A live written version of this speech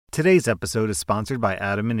Today's episode is sponsored by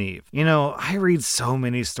Adam and Eve. You know, I read so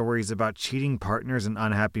many stories about cheating partners and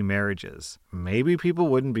unhappy marriages. Maybe people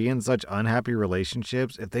wouldn't be in such unhappy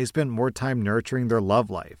relationships if they spent more time nurturing their love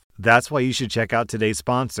life. That's why you should check out today's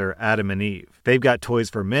sponsor, Adam and Eve. They've got toys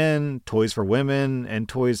for men, toys for women, and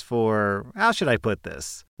toys for... how should I put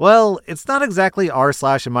this? Well, it's not exactly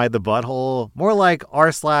r/am I the butthole, more like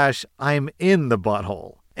r/I'm in the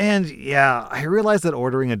butthole. And yeah, I realize that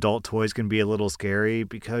ordering adult toys can be a little scary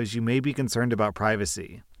because you may be concerned about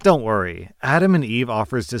privacy. Don't worry, Adam and Eve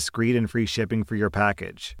offers discreet and free shipping for your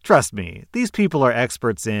package. Trust me, these people are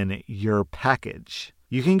experts in your package.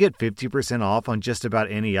 You can get 50% off on just about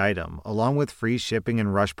any item, along with free shipping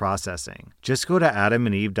and rush processing. Just go to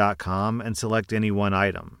adamandeve.com and select any one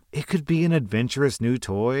item. It could be an adventurous new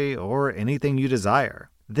toy or anything you desire.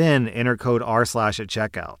 Then enter code r/ at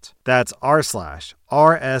checkout. That's r/RSLASH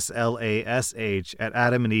at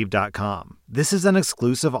adamandeve.com. This is an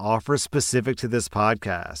exclusive offer specific to this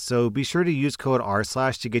podcast, so be sure to use code r/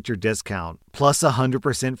 to get your discount, plus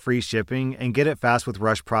 100% free shipping, and get it fast with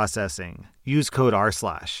rush processing. Use code r/.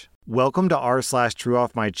 Welcome to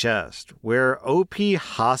r/Trueoffmychest, where OP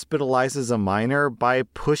hospitalizes a minor by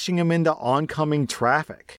pushing him into oncoming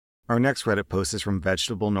traffic. Our next Reddit post is from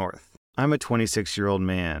Vegetable North. I'm a 26-year-old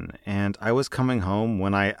man, and I was coming home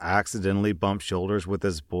when I accidentally bumped shoulders with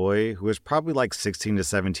this boy who was probably like 16 to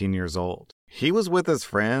 17 years old. He was with his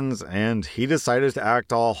friends, and he decided to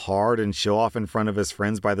act all hard and show off in front of his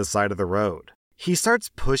friends by the side of the road. He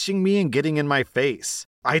starts pushing me and getting in my face.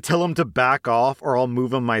 I tell him to back off or I'll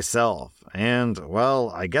move him myself. And, well,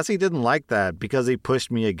 I guess he didn't like that because he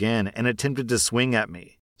pushed me again and attempted to swing at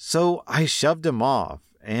me. So I shoved him off.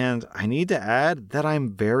 And I need to add that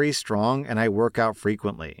I'm very strong and I work out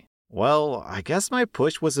frequently. Well, I guess my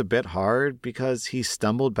push was a bit hard because he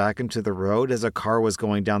stumbled back into the road as a car was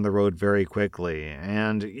going down the road very quickly,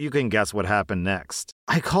 and you can guess what happened next.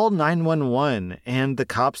 I called 911 and the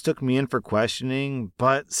cops took me in for questioning,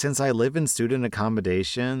 but since I live in student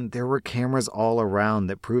accommodation, there were cameras all around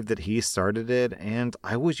that proved that he started it, and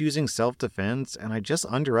I was using self-defense and I just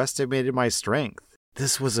underestimated my strength.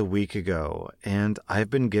 This was a week ago, and I've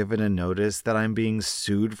been given a notice that I'm being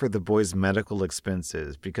sued for the boy's medical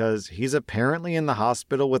expenses because he's apparently in the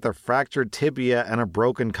hospital with a fractured tibia and a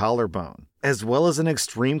broken collarbone, as well as an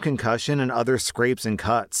extreme concussion and other scrapes and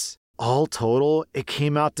cuts. All total, it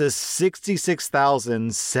came out to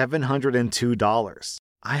 $66,702.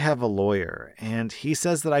 I have a lawyer, and he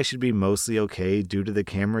says that I should be mostly okay due to the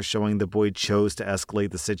camera showing the boy chose to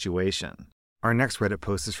escalate the situation. Our next Reddit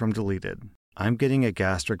post is from Deleted. I'm getting a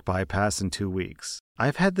gastric bypass in 2 weeks.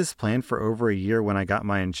 I've had this planned for over a year when I got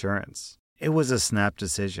my insurance. It was a snap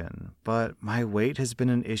decision, but my weight has been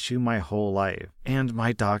an issue my whole life, and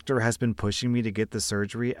my doctor has been pushing me to get the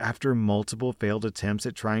surgery after multiple failed attempts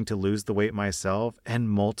at trying to lose the weight myself and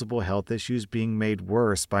multiple health issues being made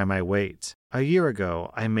worse by my weight. A year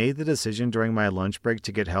ago, I made the decision during my lunch break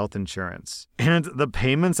to get health insurance. And the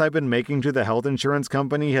payments I've been making to the health insurance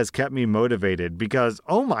company has kept me motivated because,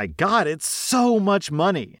 oh my God, it's so much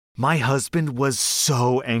money. My husband was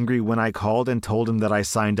so angry when I called and told him that I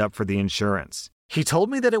signed up for the insurance. He told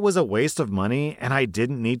me that it was a waste of money and I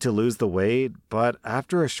didn't need to lose the weight, but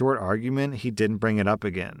after a short argument, he didn't bring it up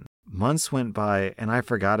again. Months went by and I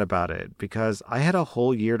forgot about it because I had a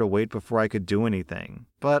whole year to wait before I could do anything,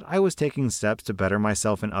 but I was taking steps to better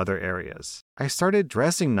myself in other areas. I started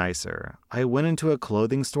dressing nicer. I went into a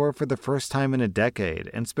clothing store for the first time in a decade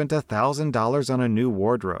and spent $1,000 on a new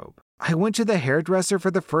wardrobe. I went to the hairdresser for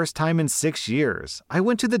the first time in 6 years. I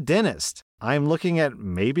went to the dentist. I'm looking at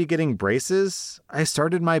maybe getting braces. I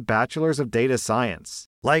started my bachelor's of data science.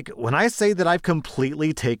 Like, when I say that I've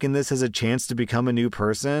completely taken this as a chance to become a new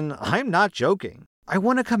person, I'm not joking. I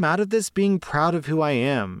want to come out of this being proud of who I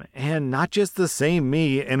am, and not just the same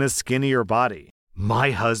me in a skinnier body. My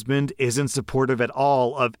husband isn't supportive at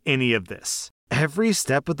all of any of this. Every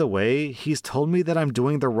step of the way, he's told me that I'm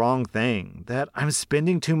doing the wrong thing, that I'm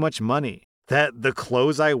spending too much money, that the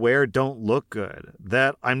clothes I wear don't look good,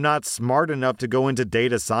 that I'm not smart enough to go into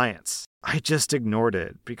data science. I just ignored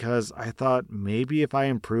it because I thought maybe if I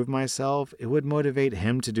improve myself, it would motivate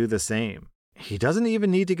him to do the same. He doesn't even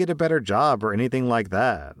need to get a better job or anything like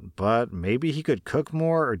that, but maybe he could cook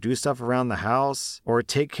more or do stuff around the house or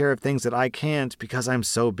take care of things that I can't because I'm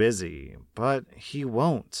so busy, but he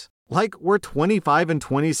won't. Like, we're 25 and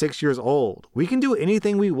 26 years old. We can do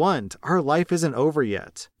anything we want. Our life isn't over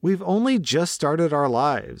yet. We've only just started our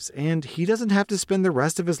lives, and he doesn't have to spend the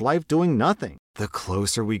rest of his life doing nothing. The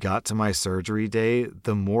closer we got to my surgery day,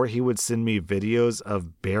 the more he would send me videos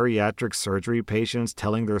of bariatric surgery patients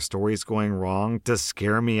telling their stories going wrong to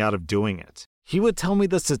scare me out of doing it. He would tell me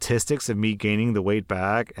the statistics of me gaining the weight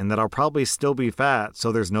back and that I'll probably still be fat,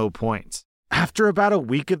 so there's no point. After about a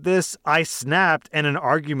week of this, I snapped and an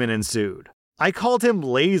argument ensued. I called him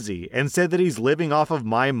lazy and said that he's living off of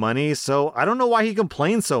my money, so I don't know why he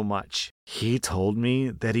complains so much. He told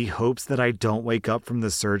me that he hopes that I don't wake up from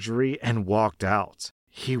the surgery and walked out.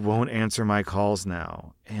 He won't answer my calls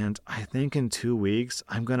now, and I think in 2 weeks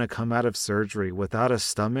I'm gonna come out of surgery without a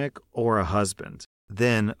stomach or a husband.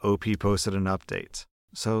 Then OP posted an update.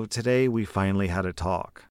 So today we finally had a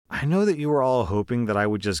talk. I know that you were all hoping that I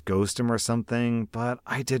would just ghost him or something, but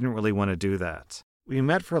I didn't really want to do that. We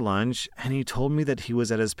met for lunch, and he told me that he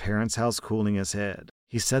was at his parents' house cooling his head.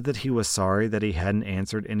 He said that he was sorry that he hadn't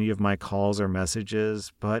answered any of my calls or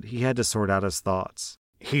messages, but he had to sort out his thoughts.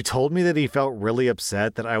 He told me that he felt really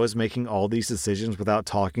upset that I was making all these decisions without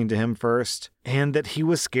talking to him first, and that he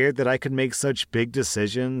was scared that I could make such big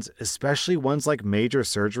decisions, especially ones like major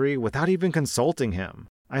surgery, without even consulting him.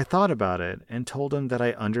 I thought about it and told him that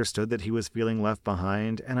I understood that he was feeling left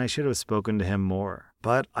behind and I should have spoken to him more.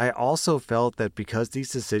 But I also felt that because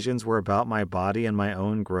these decisions were about my body and my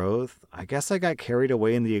own growth, I guess I got carried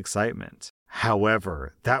away in the excitement.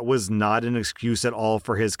 However, that was not an excuse at all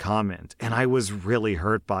for his comment, and I was really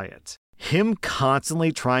hurt by it. Him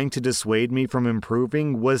constantly trying to dissuade me from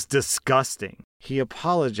improving was disgusting. He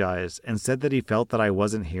apologized and said that he felt that I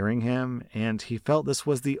wasn't hearing him, and he felt this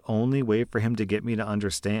was the only way for him to get me to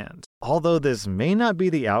understand. Although this may not be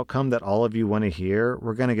the outcome that all of you want to hear,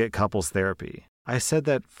 we're going to get couples therapy. I said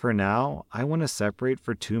that for now, I want to separate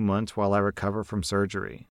for 2 months while I recover from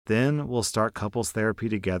surgery. Then we'll start couples therapy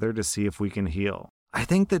together to see if we can heal. I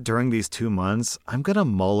think that during these 2 months, I'm going to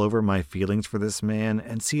mull over my feelings for this man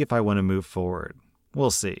and see if I want to move forward. We'll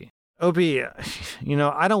see. OP,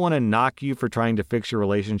 I don't want to knock you for trying to fix your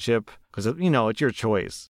relationship because, it's your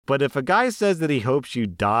choice. But if a guy says that he hopes you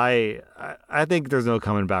die, I think there's no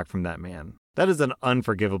coming back from that man. That is an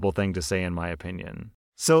unforgivable thing to say in my opinion.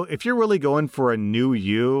 So if you're really going for a new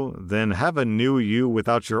you, then have a new you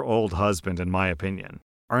without your old husband, in my opinion.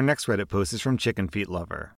 Our next Reddit post is from Chicken Feet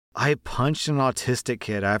Lover. I punched an autistic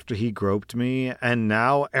kid after he groped me, and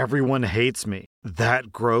now everyone hates me.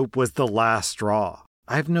 That grope was the last straw.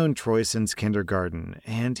 I've known Troy since kindergarten,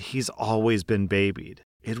 and he's always been babied.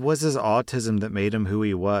 It was his autism that made him who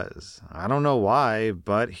he was. I don't know why,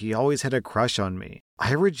 but he always had a crush on me.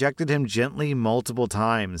 I rejected him gently multiple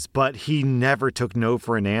times, but he never took no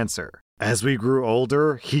for an answer. As we grew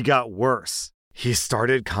older, he got worse. He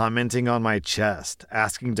started commenting on my chest,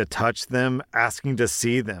 asking to touch them, asking to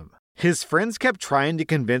see them. His friends kept trying to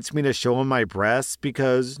convince me to show him my breasts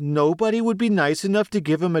because nobody would be nice enough to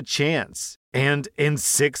give him a chance. And in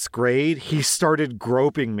 6th grade, he started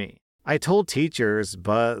groping me. I told teachers,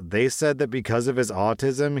 but they said that because of his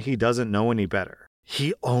autism, he doesn't know any better.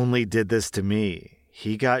 He only did this to me.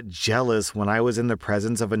 He got jealous when I was in the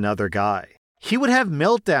presence of another guy. He would have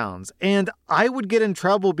meltdowns, and I would get in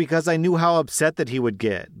trouble because I knew how upset that he would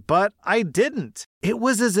get, but I didn't. It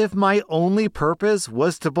was as if my only purpose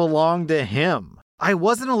was to belong to him. I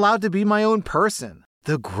wasn't allowed to be my own person.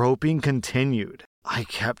 The groping continued. I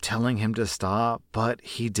kept telling him to stop, but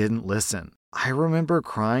he didn't listen. I remember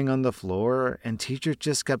crying on the floor, and teachers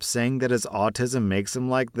just kept saying that his autism makes him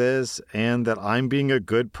like this, and that I'm being a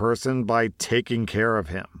good person by taking care of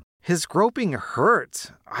him. His groping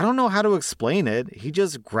hurt. I don't know how to explain it. He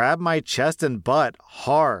just grabbed my chest and butt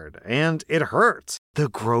hard, and it hurt. The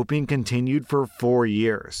groping continued for 4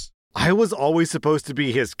 years. I was always supposed to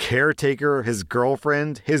be his caretaker, his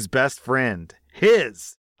girlfriend, his best friend.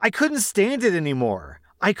 His. I couldn't stand it anymore.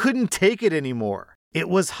 I couldn't take it anymore. It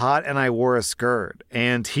was hot and I wore a skirt,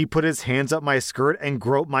 and he put his hands up my skirt and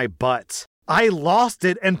groped my butt. I lost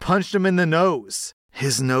it and punched him in the nose.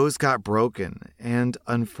 His nose got broken, and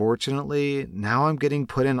unfortunately, now I'm getting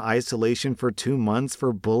put in isolation for 2 months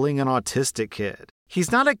for bullying an autistic kid. He's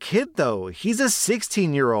not a kid though, he's a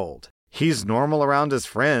 16-year-old. He's normal around his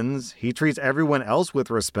friends, he treats everyone else with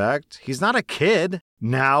respect, he's not a kid.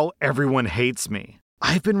 Now everyone hates me.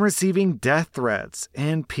 I've been receiving death threats,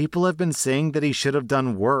 and people have been saying that he should have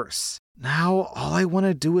done worse. Now all I want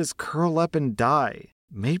to do is curl up and die.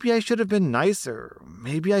 Maybe I should have been nicer.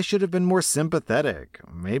 Maybe I should have been more sympathetic.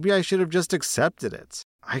 Maybe I should have just accepted it.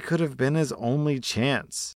 I could have been his only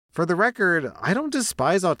chance. For the record, I don't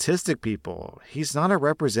despise autistic people. He's not a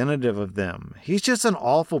representative of them. He's just an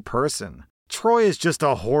awful person. Troy is just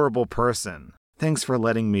a horrible person. Thanks for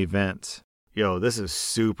letting me vent. Yo, this is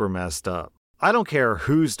super messed up. I don't care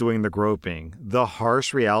who's doing the groping. The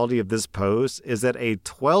harsh reality of this post is that a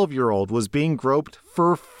 12-year-old was being groped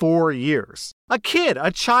for 4 years. A kid,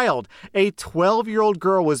 a child, a 12-year-old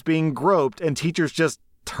girl was being groped and teachers just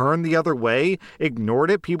turned the other way,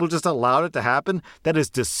 ignored it, people just allowed it to happen? That is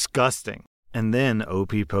disgusting. And then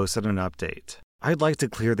OP posted an update. I'd like to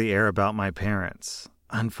clear the air about my parents.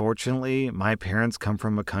 Unfortunately, my parents come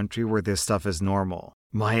from a country where this stuff is normal.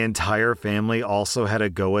 My entire family also had a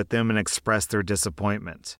go at them and expressed their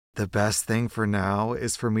disappointment. The best thing for now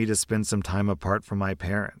is for me to spend some time apart from my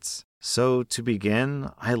parents. So, to begin,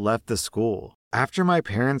 I left the school. After my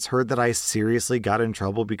parents heard that I seriously got in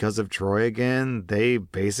trouble because of Troy again, they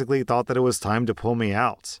basically thought that it was time to pull me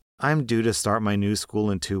out. I'm due to start my new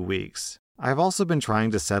school in 2 weeks. I've also been trying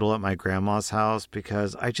to settle at my grandma's house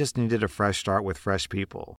because I just needed a fresh start with fresh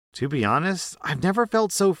people. To be honest, I've never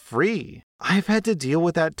felt so free. I've had to deal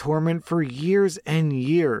with that torment for years and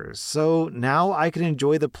years, so now I can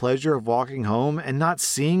enjoy the pleasure of walking home and not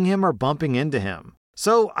seeing him or bumping into him.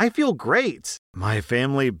 So I feel great. My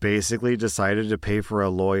family basically decided to pay for a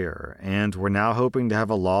lawyer, and we're now hoping to have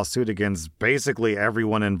a lawsuit against basically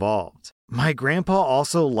everyone involved. My grandpa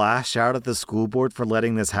also lashed out at the school board for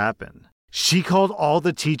letting this happen. She called all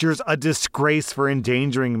the teachers a disgrace for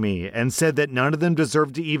endangering me and said that none of them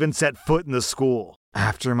deserved to even set foot in the school.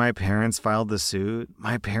 After my parents filed the suit,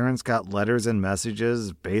 my parents got letters and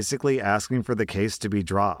messages basically asking for the case to be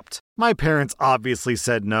dropped. My parents obviously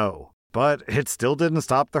said no, but it still didn't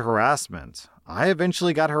stop the harassment. I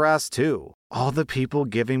eventually got harassed too. All the people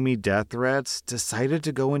giving me death threats decided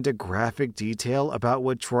to go into graphic detail about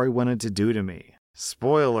what Troy wanted to do to me.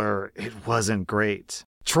 Spoiler, it wasn't great.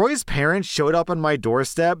 Troy's parents showed up on my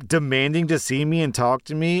doorstep demanding to see me and talk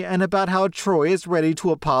to me and about how Troy is ready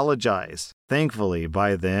to apologize. Thankfully,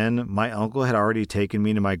 by then, my uncle had already taken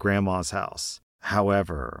me to my grandma's house.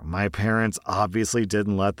 However, my parents obviously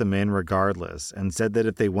didn't let them in regardless and said that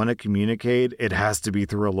if they want to communicate, it has to be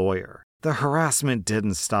through a lawyer. The harassment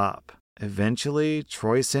didn't stop. Eventually,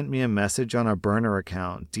 Troy sent me a message on a burner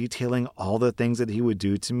account detailing all the things that he would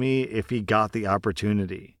do to me if he got the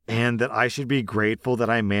opportunity, and that I should be grateful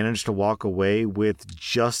that I managed to walk away with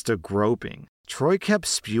just a groping. Troy kept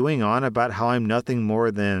spewing on about how I'm nothing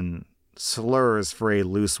more than slurs for a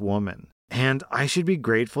loose woman, and I should be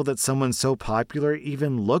grateful that someone so popular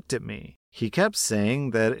even looked at me. He kept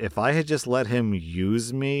saying that if I had just let him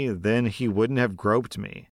use me, then he wouldn't have groped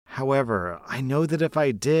me. However, I know that if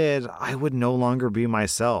I did, I would no longer be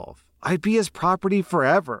myself. I'd be his property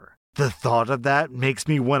forever. The thought of that makes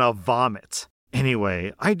me want to vomit.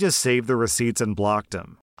 Anyway, I just saved the receipts and blocked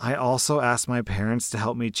him. I also asked my parents to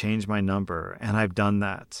help me change my number, and I've done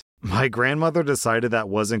that. My grandmother decided that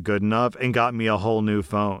wasn't good enough and got me a whole new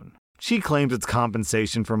phone. She claims it's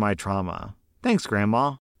compensation for my trauma. Thanks,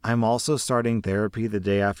 Grandma. I'm also starting therapy the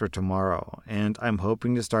day after tomorrow, and I'm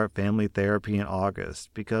hoping to start family therapy in August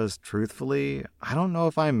because, truthfully, I don't know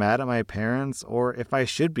if I'm mad at my parents or if I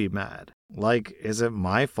should be mad. Like, is it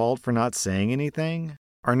my fault for not saying anything?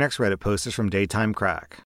 Our next Reddit post is from Daytime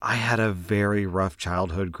Crack. I had a very rough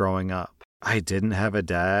childhood growing up. I didn't have a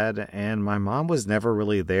dad, and my mom was never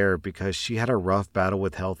really there because she had a rough battle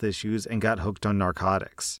with health issues and got hooked on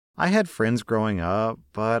narcotics. I had friends growing up,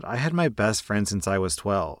 but I had my best friend since I was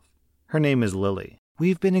 12. Her name is Lily.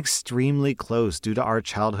 We've been extremely close due to our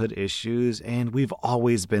childhood issues, and we've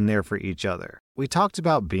always been there for each other. We talked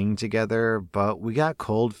about being together, but we got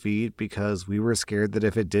cold feet because we were scared that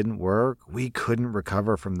if it didn't work, we couldn't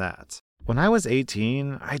recover from that. When I was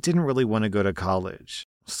 18, I didn't really want to go to college.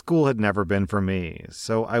 School had never been for me,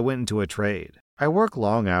 so I went into a trade. I work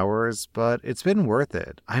long hours, but it's been worth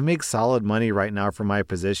it. I make solid money right now for my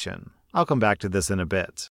position. I'll come back to this in a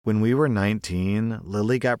bit. When we were 19,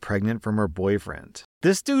 Lily got pregnant from her boyfriend.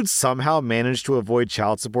 This dude somehow managed to avoid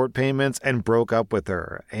child support payments and broke up with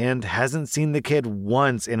her, and hasn't seen the kid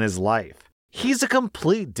once in his life. He's a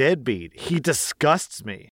complete deadbeat. He disgusts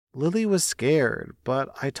me. Lily was scared, but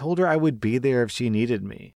I told her I would be there if she needed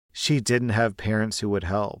me. She didn't have parents who would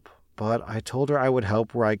help, but I told her I would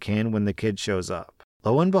help where I can when the kid shows up.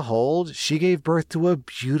 Lo and behold, she gave birth to a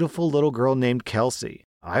beautiful little girl named Kelsey.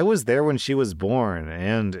 I was there when she was born,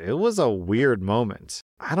 and it was a weird moment.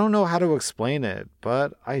 I don't know how to explain it,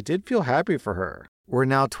 but I did feel happy for her. We're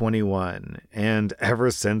now 21, and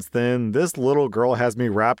ever since then, this little girl has me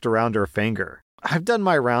wrapped around her finger. I've done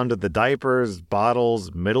my round of the diapers,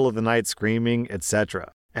 bottles, middle of the night screaming,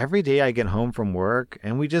 etc. Every day I get home from work,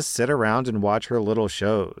 and we just sit around and watch her little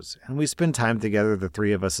shows, and we spend time together, the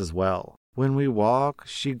three of us as well. When we walk,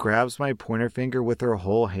 she grabs my pointer finger with her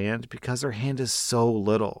whole hand because her hand is so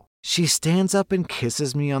little. She stands up and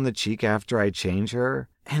kisses me on the cheek after I change her,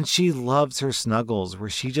 and she loves her snuggles where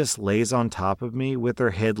she just lays on top of me with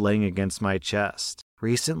her head laying against my chest.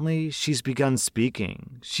 Recently, she's begun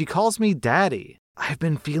speaking. She calls me Daddy. I've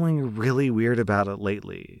been feeling really weird about it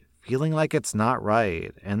lately. feeling like it's not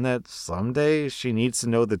right and that someday she needs to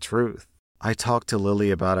know the truth. I talked to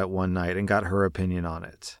Lily about it one night and got her opinion on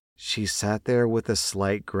it. She sat there with a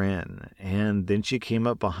slight grin, and then she came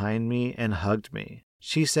up behind me and hugged me.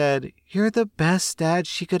 She said, "You're the best dad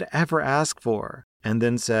she could ever ask for," and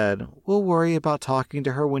then said, "We'll worry about talking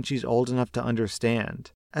to her when she's old enough to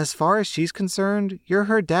understand. As far as she's concerned, you're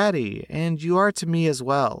her daddy, and you are to me as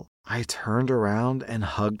well." I turned around and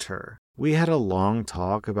hugged her. We had a long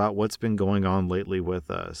talk about what's been going on lately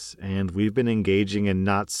with us, and we've been engaging in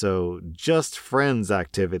not so just friends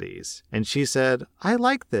activities. And she said, "I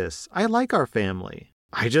like this. I like our family."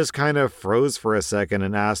 I just kind of froze for a second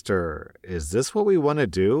and asked her, "Is this what we want to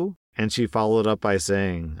do?" And she followed up by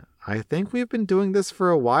saying, "I think we've been doing this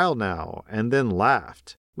for a while now," and then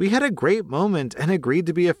laughed. We had a great moment and agreed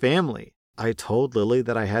to be a family. I told Lily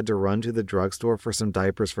that I had to run to the drugstore for some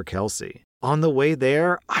diapers for Kelsey. On the way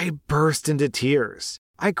there, I burst into tears.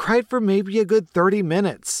 I cried for maybe a good 30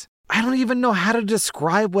 minutes. I don't even know how to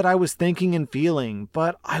describe what I was thinking and feeling,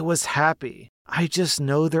 but I was happy. I just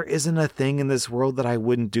know there isn't a thing in this world that I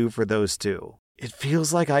wouldn't do for those two. It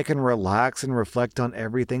feels like I can relax and reflect on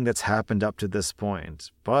everything that's happened up to this point,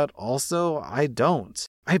 but also I don't.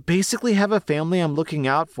 I basically have a family I'm looking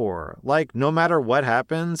out for. Like, no matter what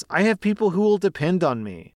happens, I have people who will depend on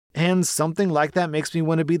me. And something like that makes me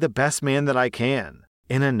want to be the best man that I can.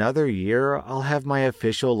 In another year, I'll have my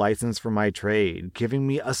official license for my trade, giving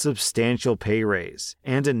me a substantial pay raise,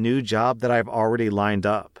 and a new job that I've already lined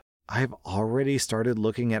up. I've already started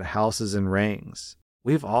looking at houses and rings.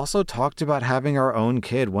 We've also talked about having our own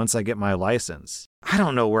kid once I get my license. I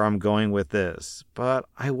don't know where I'm going with this, but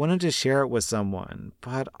I wanted to share it with someone,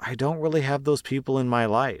 but I don't really have those people in my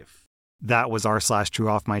life. That was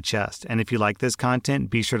r/TrueOffMychest. And if you like this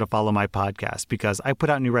content, be sure to follow my podcast because I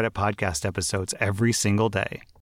put out new Reddit podcast episodes every single day.